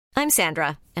I'm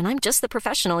Sandra, and I'm just the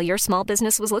professional your small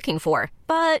business was looking for.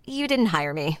 But you didn't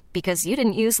hire me because you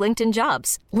didn't use LinkedIn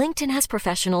Jobs. LinkedIn has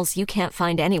professionals you can't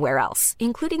find anywhere else,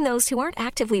 including those who aren't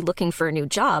actively looking for a new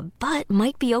job, but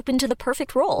might be open to the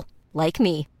perfect role, like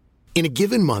me. In a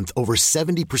given month, over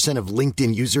 70% of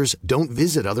LinkedIn users don't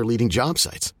visit other leading job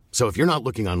sites. So if you're not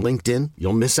looking on LinkedIn,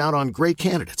 you'll miss out on great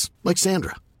candidates, like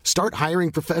Sandra. Start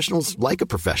hiring professionals like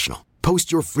a professional.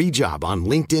 Post your free job on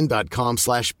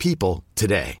linkedin.com/people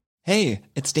today. Hey,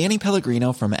 it's Danny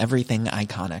Pellegrino from Everything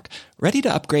Iconic. Ready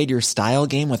to upgrade your style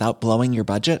game without blowing your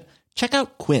budget? Check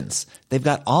out Quince. They've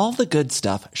got all the good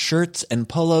stuff, shirts and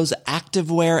polos,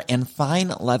 activewear, and fine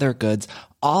leather goods,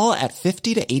 all at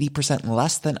 50 to 80%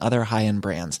 less than other high-end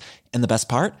brands. And the best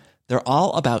part? They're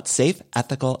all about safe,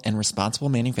 ethical, and responsible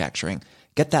manufacturing.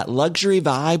 Get that luxury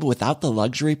vibe without the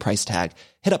luxury price tag.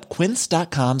 Hit up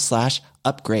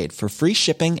quince.com/upgrade for free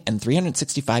shipping and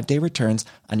 365-day returns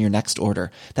on your next order.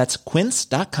 That's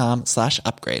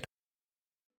quince.com/upgrade.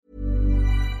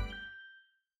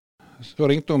 Så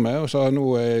ringte hun meg og sa,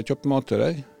 nå har jeg kjøpt mat til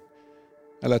deg,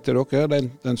 eller til dere.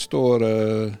 Den står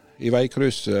i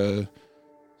veikrysset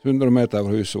 100 meter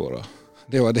fra huset vårt.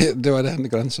 Det var den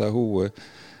grensen hun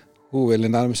ville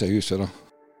nærme seg huset da.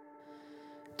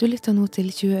 Du lytter nå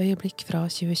til 20 øyeblikk fra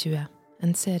 2020,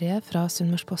 en serie fra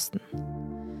Sunnmørsposten.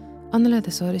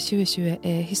 Annerledesår 2020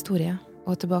 er historie,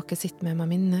 og tilbake sitter vi med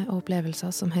minner og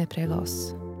opplevelser som har preget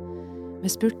oss. Vi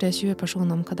spurte 20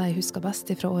 personer om hva de husker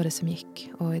best fra året som gikk,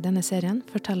 og i denne serien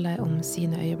forteller de om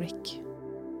sine øyeblikk.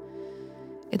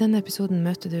 I denne episoden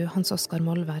møter du Hans Oskar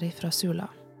Molvær fra Sula.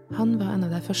 Han var en av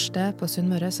de første på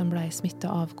Sunnmøre som ble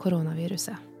smittet av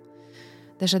koronaviruset.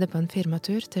 Det skjedde på en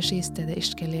firmatur til skistedet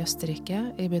Ischgl i Østerrike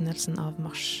i begynnelsen av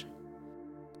mars.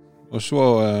 Og så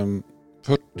var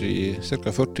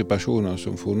cirka 40 personer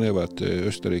som for nedover til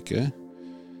Østerrike.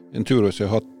 En tur som jeg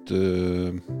har hatt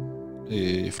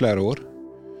i flere år.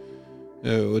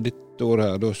 Og dette året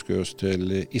her, da skal vi oss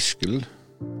til Ischgl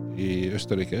i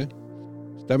Østerrike.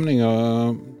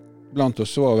 Stemningen blant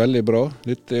oss var veldig bra.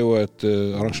 Dette er jo et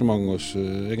arrangement vi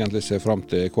egentlig ser frem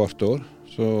til hvert år.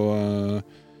 Så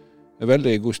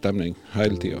veldig god stemning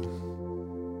hele tiden.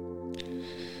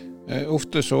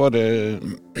 Ofte så var det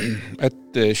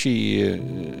et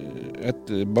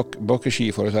bakkeski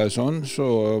for å si det sånn,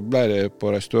 så ble det på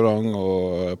restaurant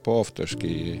og på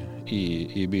afterski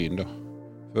i byen da,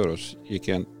 før oss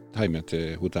gikk hjem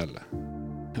til hotellet.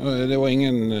 Det var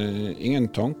ingen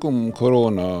tanke om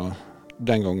korona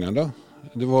den gangen da.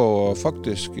 Det var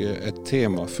faktisk et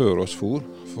tema før oss for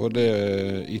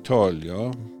det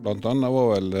Italia blant annet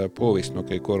var vel påvist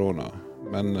noe korona,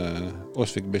 men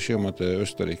oss fikk beskjed om at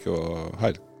Østerrike var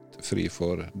helt fri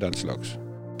for den slags.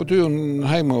 På turen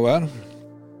hjemover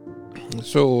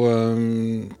så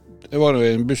det var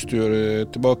en busstur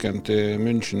tilbake til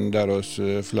München der vi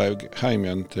fløy hjem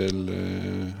igjen til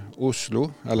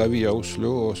Oslo, eller via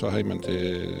Oslo, og så hjem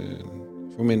til,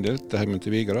 for min del, hjem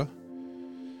til Vigra.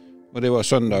 Og det var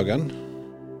søndagen,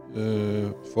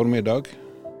 formiddag.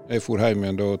 Jeg for hjem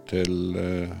igjen da til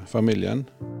familien,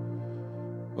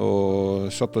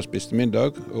 og satt og spiste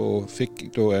middag, og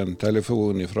fikk da en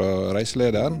telefon fra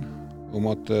reiselederen om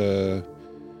at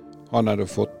han hadde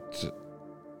fått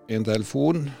en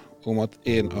telefon om at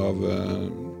en av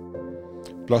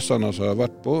plassene som jeg hadde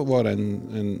vært på var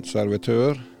en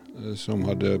servitør som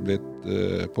hadde blitt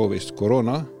påvist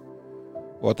korona,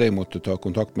 og at jeg måtte ta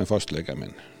kontakt med fastlegen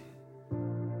min.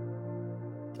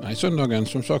 Nei, søndagen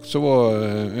som sagt så var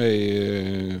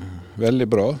jeg veldig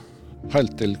bra,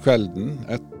 helt til kvelden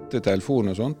etter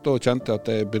telefonen og sånt, og kjente at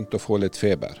jeg begynte å få litt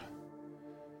feber.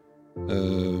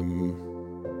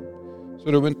 Så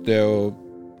da begynte jeg å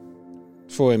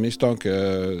få en mistanke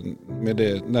med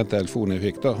den telefonen jeg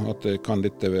fikk da, at kan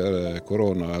dette være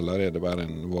korona, eller er det bare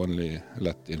en vanlig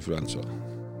lett influensa?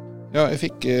 Ja, jeg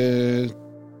fikk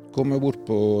komme bort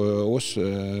på Ås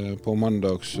på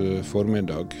mandags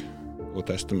formiddag og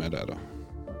teste meg der da.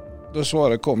 Da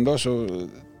svaret kom da, så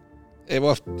jeg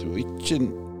ble jo ikke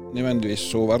nødvendigvis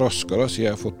så overrasket da, siden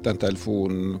jeg har fått den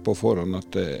telefonen på forhånd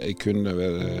at jeg kunne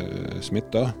være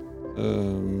smittet.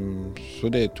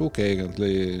 Så det tok jeg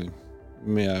egentlig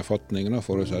med erfatningen da,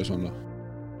 for å si det sånn da.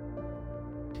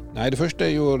 Nei, det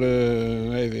første jeg gjorde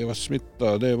jeg var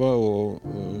smittet, det var å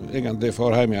egentlig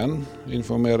fare hjem igjen,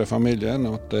 informere familien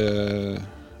at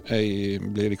jeg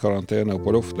blir i karantene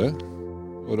på loftet,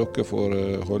 og dere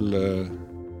får holde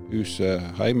huset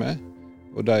hjemme,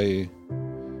 og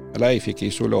jeg fikk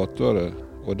isolator,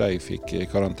 og de fikk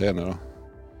karantene da,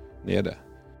 nede.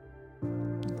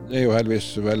 Det er jo heldigvis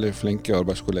veldig flinke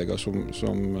arbeidskollegaer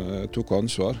som tok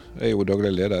ansvar. Jeg er jo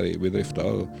daglig leder i bedriften,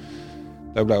 og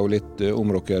Det ble jo litt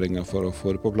omrokeringer for å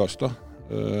få det på plass, da.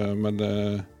 Men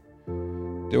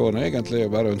det var nå egentlig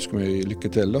å bare ønske meg lykke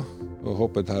til, da. Og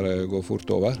håpe at dette går fort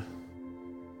over.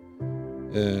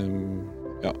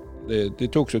 Ja, det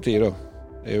tok så tid, da.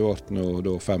 Jeg ble nå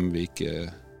da 5 uker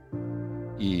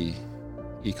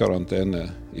i karantene,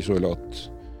 isolat.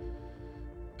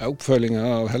 Oppfølgingen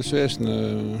av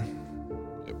helsevesenet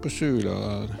på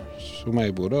Sula, som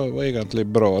jeg bor, da, var egentlig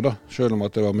bra, da. Selv om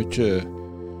at det var mye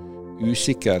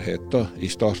usikkerhet da, i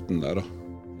starten der. Da.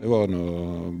 Jeg var nå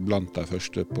blant de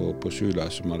første på Sula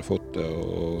som hadde fått det,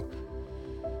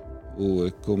 og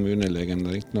kommunelegen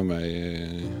ringte meg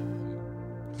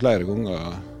flere ganger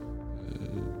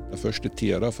den første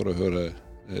tida da, for å høre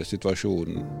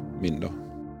situasjonen min. Da.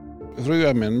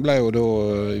 Fruen min ble jo da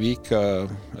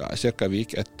cirka en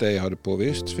uke etter jeg hadde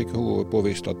påvist, fikk hun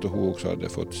påvist at hun også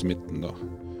hadde fått smitten. Da.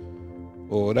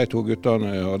 Og de 2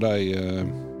 guttene,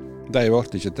 de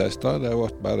ble ikke testet, det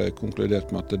ble bare konkludert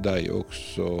med at de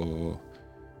også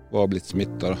var blitt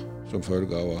smittet, som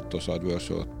følge av at vi hadde vært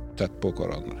så tett på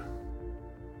hverandre.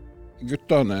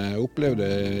 Guttene opplevde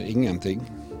ingenting.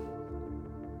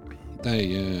 De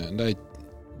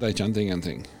kjente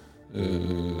ingenting.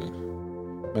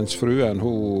 Mens fruen,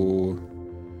 hun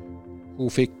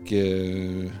fikk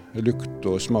lukt-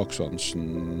 og smakssansen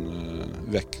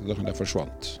vekk, det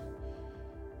forsvant.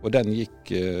 Og den gikk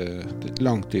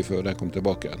lang tid før den kom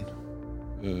tilbake igjen.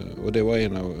 Og det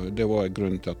var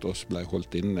grunnen til at vi ble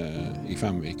holdt inne i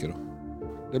 5 uker.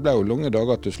 Det ble jo lange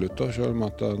dager til slutt, da, selv om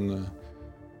at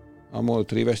han må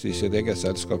trives i sitt eget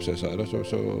selskap, så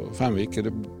 5 uker,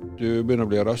 du begynner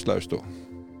å bli rastløs da.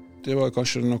 Det var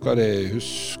kanskje noe av det jeg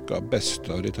husker best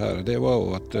av dette her. Det var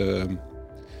jo at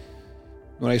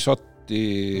når jeg satt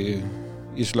i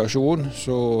isolasjon,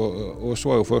 og så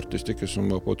var jo 40 stykker som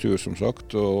var på tur, som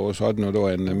sagt, og så hadde vi da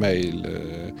en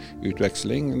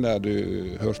mail-utveksling der du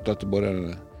hørte at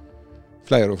både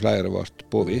flere og flere ble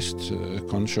påvist.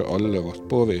 Kanskje alle ble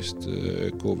påvist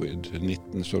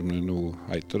covid-19, som det nå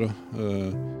heter.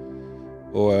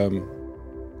 Og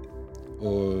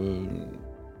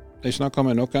jeg snakket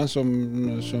med noen som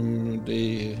de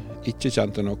ikke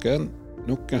kjente noen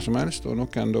som helst, og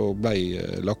noen da ble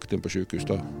lagt inn på sykehus.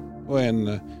 Da. Og en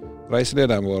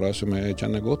reiselederen vår som jeg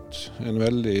kjenner godt, en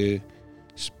veldig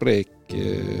sprek,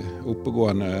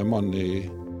 oppegående mann i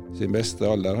sin beste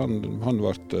alder, han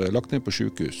ble lagt inn på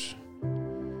sykehus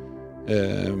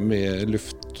med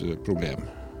luftproblem.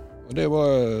 Og det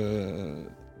var,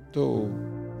 da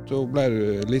ble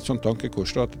det litt sånn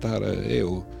tankekors at dette her er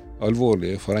jo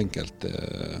alvorlig for enkelte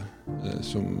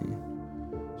som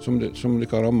det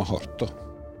kan ramme hardt. Da.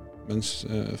 Mens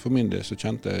for min del så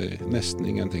kjente jeg nesten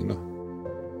ingenting. Da.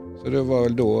 Så det var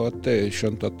vel da at jeg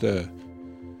skjønte at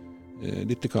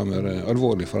dette kan være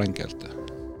alvorlig for enkelte.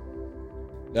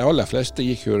 De aller fleste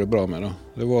gikk jo det bra med. Da.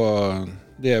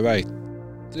 Det jeg vet,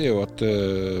 det er jo at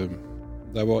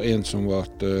det var en som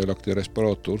ble lagt i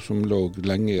respirator, som lå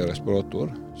lenge i respirator,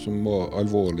 som var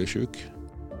alvorlig syk.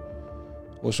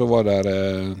 Og så var det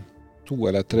 2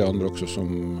 eller 3 andre også som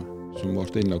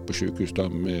ble innlagt på sykehus da,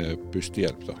 med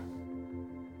pustehjelp. Da.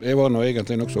 Jeg var nå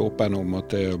egentlig nok så åpen om at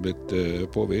jeg har blitt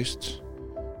påvist.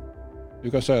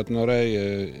 Du kan si at når jeg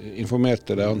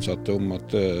informerte de ansatte om at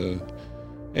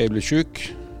jeg ble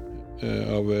syk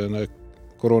av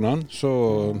koronaen, så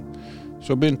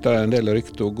begynte en del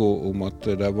rykter å gå om at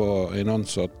det var en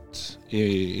ansatt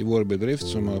i vår bedrift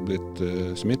som har blitt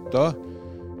smittet,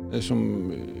 som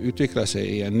utviklet seg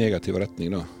i en negativ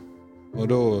retning. Da. Og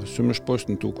da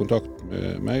Sunnmørsposten tok kontakt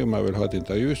med meg om jeg ville ha et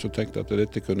intervju, så tenkte jeg at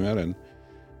dette kunne være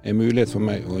en mulighet for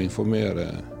meg å informere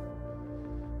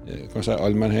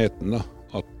allmennheten, da,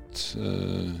 at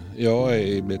ja, jeg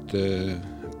er blitt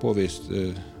påvist,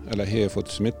 eller jeg har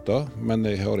fått smitta, men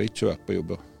jeg har ikke vært på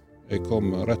jobb. Jeg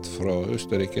kom rett fra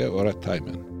Østerrike og rett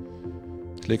hjem.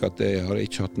 Slik at jeg har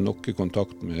ikke hatt noe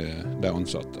kontakt med de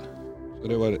ansatte. Så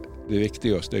det var det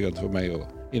viktigste for meg å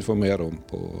informere om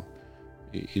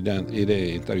i det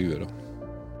intervjuet. Da.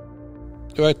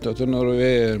 Du vet at når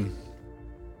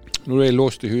du er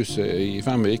låst i huset i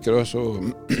 5 uker, da, så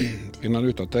finner du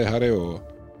ut at her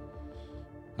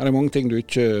er mange ting du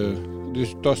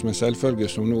tar som en selvfølge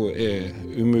som nå er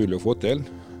umulig å få til.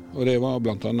 Og det var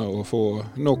blant annet å få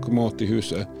nok mat i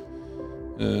huset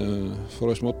for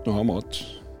oss måtte ha mat.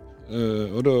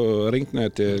 Og da ringte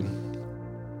jeg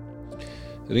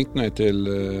til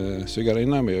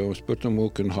svigerinna mi og spurte om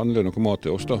hun kunne handle noe mat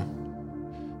til oss. Da.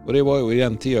 Og det var jo i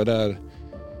den tida der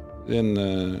den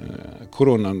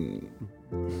koronaen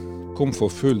kom for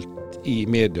fullt i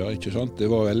media, ikke sant? Det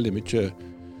var veldig mye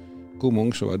hvor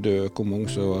mange som var døde, hvor mange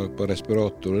som var på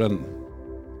respirator.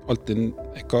 alt det,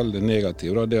 jeg kaller det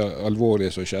negative, det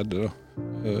alvorlige som skjedde.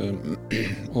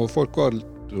 Og folk var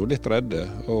jo litt redde,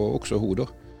 og også hun da.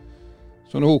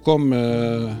 Så når hun kom,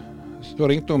 så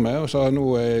ringte hun meg og sa, nå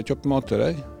har jeg kjøpt mat til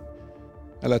deg,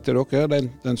 eller til dere.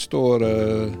 Den står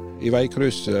i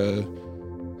veikrysset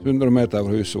 100 meter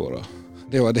fra huset vårt.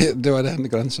 Det var den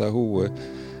grensen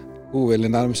hun ville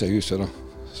nærme seg huset da.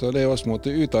 Så det var som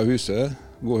måtte ut av huset,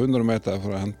 gå 100 meter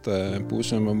for å hente en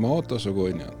pose med mat, og så gå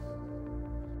inn igjen.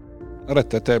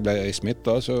 Rett etter jeg ble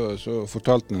smittet, så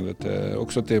fortalte jeg det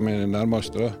også til mine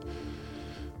nærmeste. Da.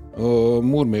 Og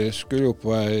mor mi skulle jo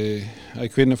på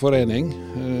en kvinneforening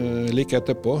like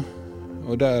etterpå,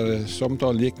 og der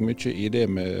samtalen gikk mye i det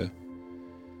med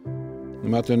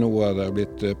at nå har det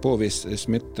blitt påvist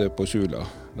smitte på Sula.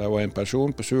 Det var en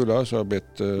person på Sula som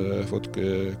har fått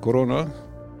korona,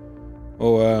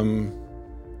 og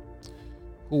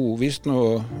hun visste nå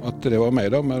at det var meg,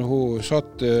 da, men hun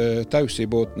satt taus i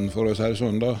båten, for å si det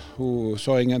sånn. Da. Hun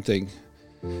sa ingenting.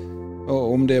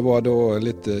 Og om det var da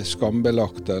litt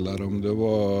skambelagt, eller om det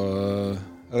var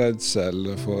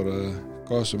redsel for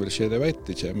hva som vil skje, det vet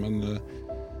jeg ikke. Men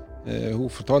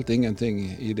hun fortalte ingenting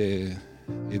i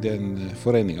den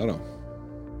foreningen. Da.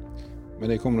 Men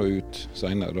det kom da ut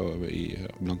senere,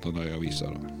 blant annet i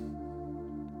aviser. Da.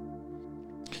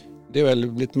 Det er vel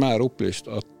blitt mer opplyst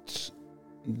at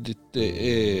dette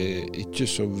er ikke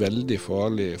så veldig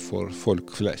farlig for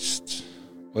folk flest.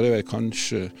 Og det er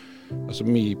kanskje, altså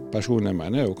min personlige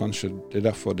mening er jo kanskje det er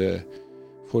derfor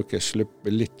folk er sluppet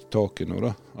litt taket nå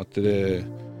da. At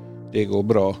det går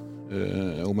bra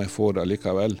om jeg får det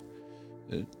likevel.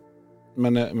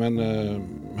 Men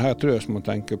her tror jeg vi må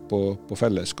tenke på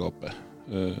fellesskapet.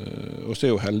 Og så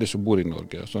er jo heldig som bor i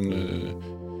Norge. Sånn,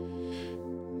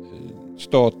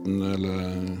 staten eller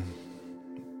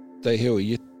de har jo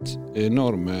gitt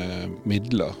enorme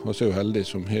midler, og så er jo heldige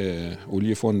som har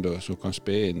oljefondet som kan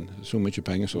spe inn så mye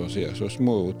penger som sier. Så vi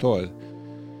må jo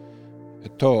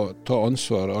ta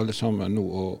ansvar alle sammen nå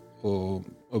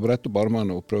og brette opp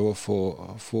armene og prøve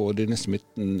å få denne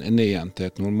smitten ned igjen til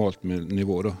et normalt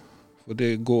nivå. Da. For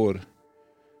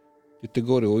dette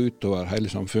går jo utover hele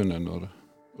samfunnet når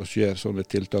vi gjør sånne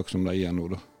tiltak som de gjør nå,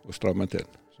 da, og strammer til.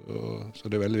 Så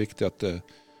det er veldig viktig at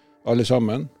alle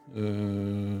sammen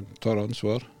tar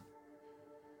ansvar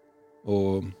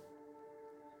og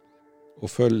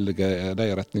følger de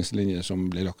retningslinjene som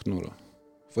blir lagt nå. Da.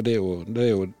 For det er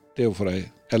jo for de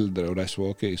eldre og de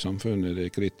svake i samfunnet det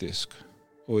er kritisk,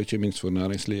 og ikke minst for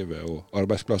næringslivet og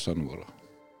arbeidsplassene våre.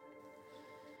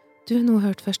 Du har nå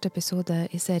hørt første episode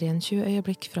i serien 20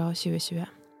 øyeblikk fra 2020.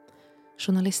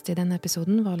 Journalist i denne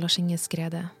episoden var Lars Inge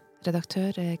Skrede.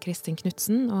 Redaktør er Kristin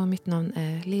Knudsen, og mitt navn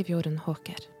er Liv Jorunn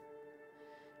Håker.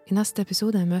 I neste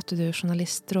episode møter du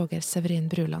journalist Roger Severin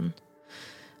Bruland.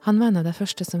 Han var en av de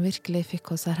første som virkelig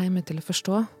fikk oss her hjemme til å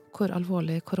forstå hvor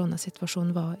alvorlig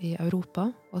koronasituasjonen var i Europa,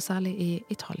 og særlig i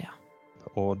Italia.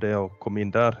 Og det å komme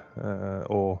inn der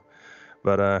og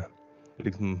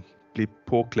bli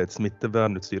påkledd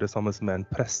smittevernutstyret sammen med en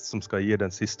prest som skal gi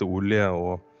den siste olje,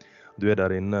 og du er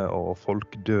der inne og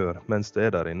folk dør mens du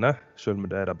er der inne, selv om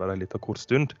det er der bare en liten kort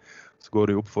stund, så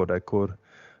går det opp for deg hvor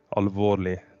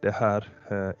alvorlig det her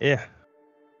er.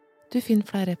 Du finner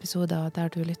flere episoder der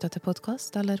du lytter til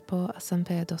podcast eller på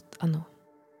smp.no.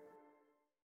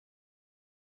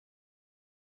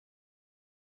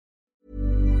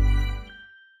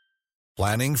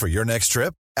 Planning for your next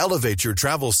trip? Elevate your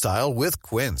travel style with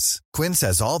Quince. Quince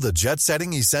has all the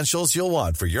jet-setting essentials you'll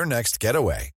want for your next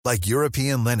getaway, like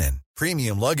European linen,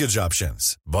 premium luggage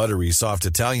options, buttery soft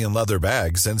Italian leather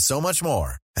bags, and so much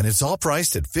more. And it's all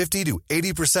priced at 50 to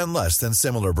 80% less than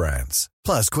similar brands.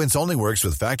 Plus, Quince only works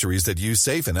with factories that use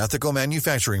safe and ethical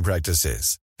manufacturing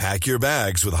practices. Pack your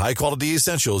bags with high-quality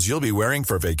essentials you'll be wearing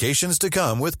for vacations to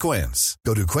come with Quince.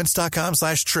 Go to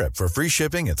quince.com/trip for free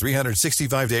shipping and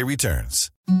 365-day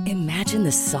returns. Imagine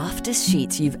the softest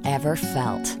sheets you've ever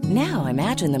felt. Now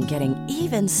imagine them getting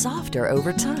even softer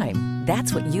over time.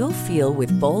 That's what you'll feel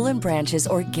with Boll & Branch's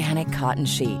organic cotton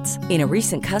sheets. In a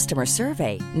recent customer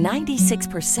survey,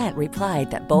 96%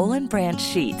 replied that Boll & Branch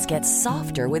sheets get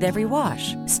softer with every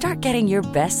wash. Start getting your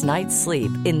best night's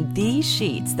sleep in these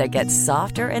sheets that get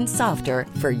softer and softer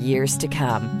for years to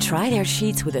come. Try their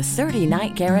sheets with a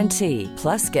 30-night guarantee.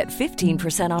 Plus, get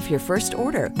 15% off your first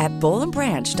order at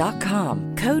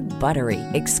bollandbranch.com. Code BUTTERY.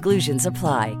 Exclusions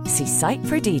apply. See site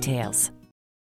for details.